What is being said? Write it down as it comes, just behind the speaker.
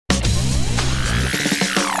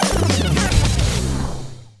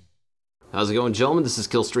How's it going, gentlemen? This is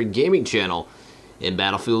Killstreak Gaming Channel. In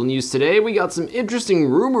Battlefield news today, we got some interesting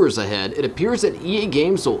rumors ahead. It appears that EA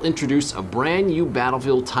Games will introduce a brand new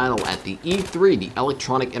Battlefield title at the E3, the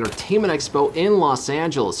Electronic Entertainment Expo in Los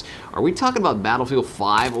Angeles. Are we talking about Battlefield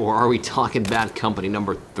 5 or are we talking Bad Company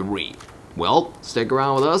number 3? Well, stick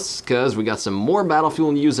around with us because we got some more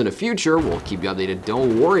Battlefield news in the future. We'll keep you updated.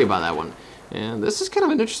 Don't worry about that one. And this is kind of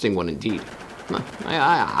an interesting one indeed.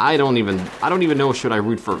 I don't even know should I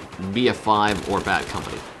root for BF5 or Bad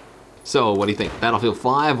Company. So, what do you think? Battlefield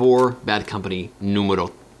 5 or Bad Company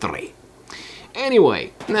numero 3?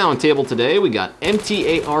 Anyway, now on table today we got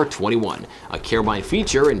MTAR-21, a carabine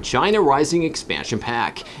feature in China Rising expansion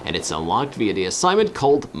pack, and it's unlocked via the assignment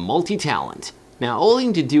called Multi-Talent. Now, all you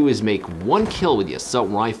need to do is make one kill with the assault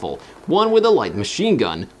rifle, one with a light machine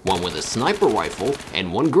gun, one with a sniper rifle,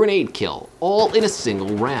 and one grenade kill, all in a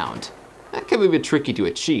single round. That can be a bit tricky to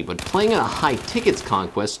achieve, but playing in a high tickets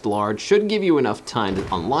conquest large should give you enough time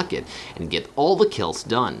to unlock it and get all the kills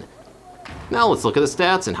done. Now let's look at the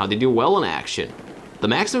stats and how they do well in action. The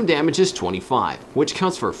maximum damage is 25, which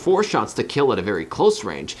counts for 4 shots to kill at a very close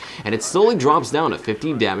range, and it slowly drops down to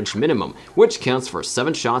 50 damage minimum, which counts for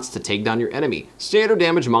 7 shots to take down your enemy. Standard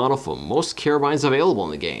damage model for most carabines available in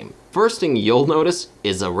the game. First thing you'll notice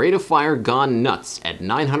is a rate of fire gone nuts at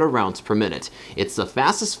 900 rounds per minute. It's the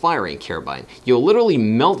fastest firing carabine. You'll literally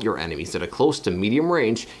melt your enemies at a close to medium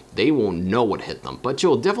range. They won't know what hit them, but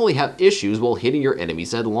you'll definitely have issues while hitting your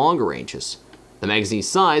enemies at longer ranges. The magazine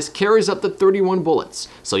size carries up to 31 bullets,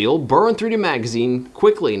 so you'll burn through the magazine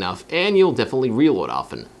quickly enough and you'll definitely reload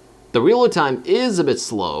often. The reload time is a bit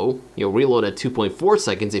slow. You'll reload at 2.4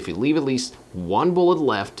 seconds if you leave at least 1 bullet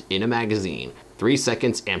left in a magazine. 3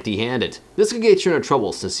 seconds empty-handed. This could get you into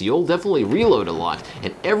trouble since you'll definitely reload a lot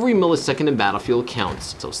and every millisecond in Battlefield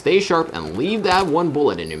counts, so stay sharp and leave that 1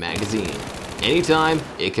 bullet in your magazine. Anytime,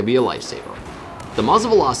 it could be a lifesaver. The muzzle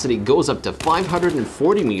velocity goes up to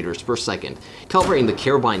 540 meters per second. Covering the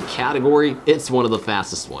carabine category, it's one of the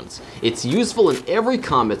fastest ones. It's useful in every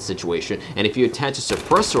combat situation, and if you attach a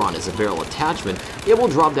suppressor on as a barrel attachment, it will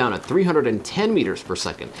drop down at 310 meters per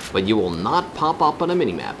second, but you will not pop up on a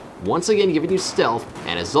minimap, once again giving you stealth,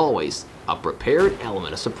 and as always, a prepared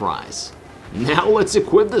element of surprise. Now let's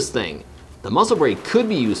equip this thing! The muzzle brake could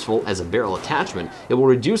be useful as a barrel attachment. It will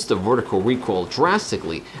reduce the vertical recoil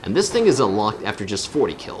drastically, and this thing is unlocked after just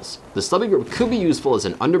 40 kills. The stubby grip could be useful as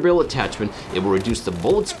an underbarrel attachment. It will reduce the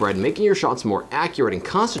bullet spread, making your shots more accurate and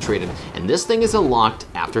concentrated, and this thing is unlocked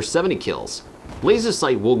after 70 kills. Laser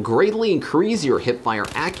sight will greatly increase your hipfire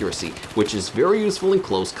accuracy, which is very useful in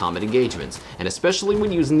close combat engagements, and especially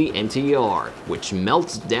when using the MTAR, which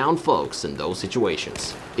melts down folks in those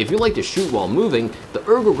situations. If you like to shoot while moving, the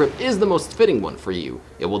ergo grip is the most fitting one for you.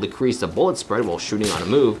 It will decrease the bullet spread while shooting on a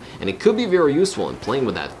move, and it could be very useful in playing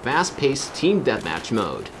with that fast-paced team deathmatch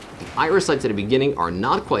mode. The iris sights at the beginning are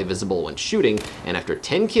not quite visible when shooting, and after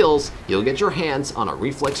 10 kills, you'll get your hands on a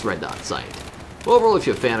reflex red dot sight. Overall, if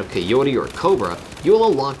you're a fan of Coyote or Cobra, you'll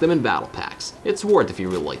unlock them in battle packs. It's worth if you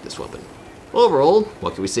really like this weapon. Overall,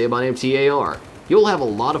 what can we say about MTAR? You'll have a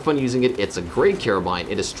lot of fun using it. It's a great carabine.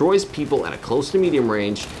 It destroys people at a close to medium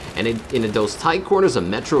range, and in those tight corners of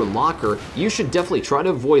Metro and Locker, you should definitely try to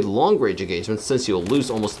avoid long range engagements since you'll lose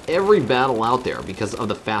almost every battle out there because of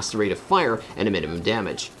the fast rate of fire and the minimum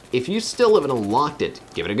damage. If you still haven't unlocked it,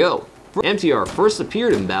 give it a go. MTAR first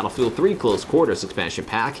appeared in Battlefield 3 Close Quarters expansion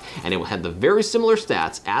pack, and it will have the very similar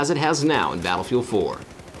stats as it has now in Battlefield 4.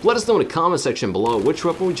 Let us know in the comment section below which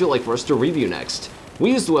weapon would you like for us to review next.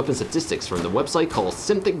 We use the weapon statistics from the website called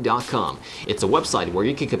Simtic.com. It's a website where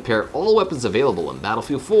you can compare all the weapons available in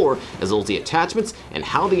Battlefield 4, as well as the attachments and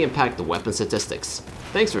how they impact the weapon statistics.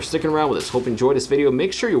 Thanks for sticking around with us. Hope you enjoyed this video.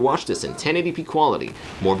 Make sure you watch this in 1080p quality.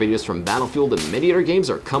 More videos from Battlefield and many other games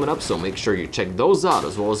are coming up, so make sure you check those out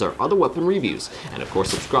as well as our other weapon reviews. And of course,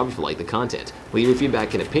 subscribe if you like the content. Leave your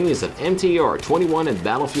feedback and opinions of MTAR-21 and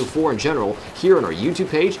Battlefield 4 in general here on our YouTube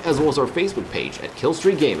page as well as our Facebook page at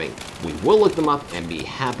Killstreak Gaming. We will look them up and be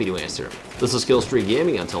happy to answer them. This is Killstreak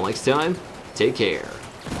Gaming. Until next time, take care.